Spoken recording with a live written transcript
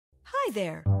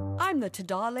there, I'm the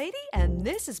Ta-Da Lady, and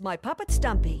this is my puppet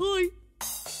Stumpy. Hi.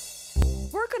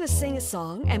 We're gonna sing a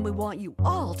song, and we want you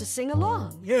all to sing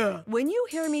along. Yeah. When you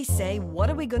hear me say, what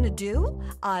are we gonna do?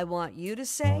 I want you to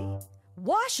say,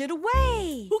 wash it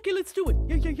away. Okay, let's do it.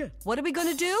 Yeah. What are we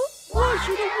gonna do? Wash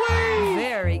it away.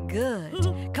 Very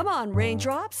good. Come on,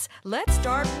 raindrops, let's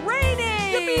start raining.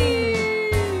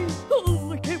 Yippee!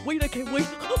 Oh, I can't wait.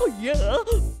 Oh, yeah.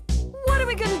 What are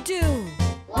we gonna do?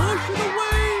 Wash it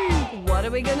away. What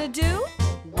are we gonna do?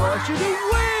 Wash it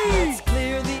away. Let's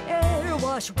clear the air,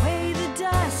 wash away the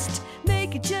dust.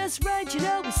 Make it just right, you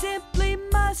know we simply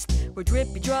must. We're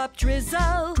drippy drop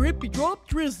drizzle, Drippy drop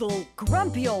drizzle.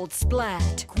 grumpy old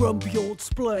splat, Grumpy old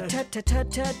splat. tut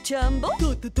tumble,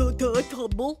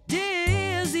 Tumble.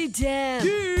 dizzy damp.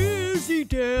 Dizzy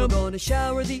We're damn. gonna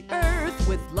shower the earth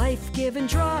with life-giving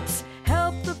drops.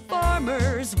 Help the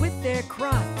farmers with their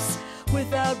crops.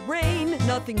 Without rain,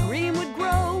 nothing green would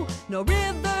grow. No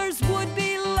rivers would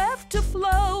be left to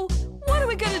flow. What are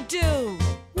we gonna do?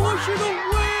 Wash it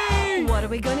away. What are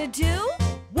we gonna do?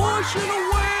 Wash it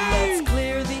away. Let's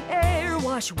clear the air,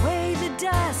 wash away the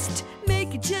dust.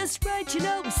 Make it just right, you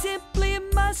know we simply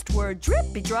must. We're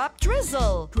drippy drop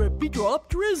drizzle, Drippy drop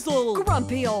drizzle.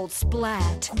 grumpy old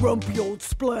splat, Grumpy old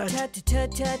splat.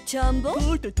 tut tumble,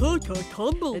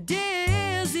 Tumble.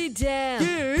 dizzy damp.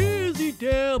 Dizzy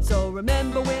damn. So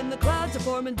remember when the clouds are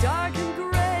forming dark and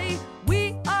gray,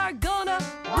 we are gonna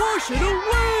Wash it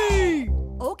away.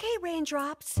 Okay,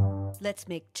 raindrops, let's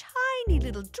make tiny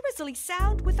little drizzly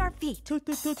sound with our feet.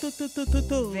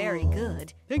 Very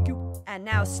good. Thank you. And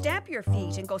now stamp your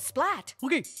feet and go splat.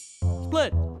 Okay.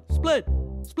 Splat.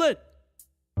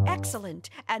 Excellent.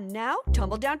 And now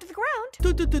tumble down to the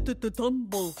ground.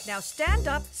 Tumble. Now stand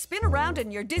up, spin around,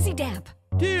 and you're dizzy damp.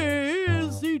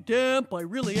 Dizzy damp. I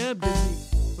really am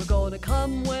dizzy. We're gonna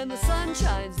come when the sun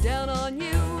shines down on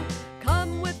you.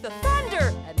 Come with the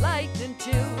thunder and lightning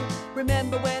too.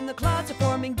 Remember when the clouds are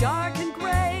forming dark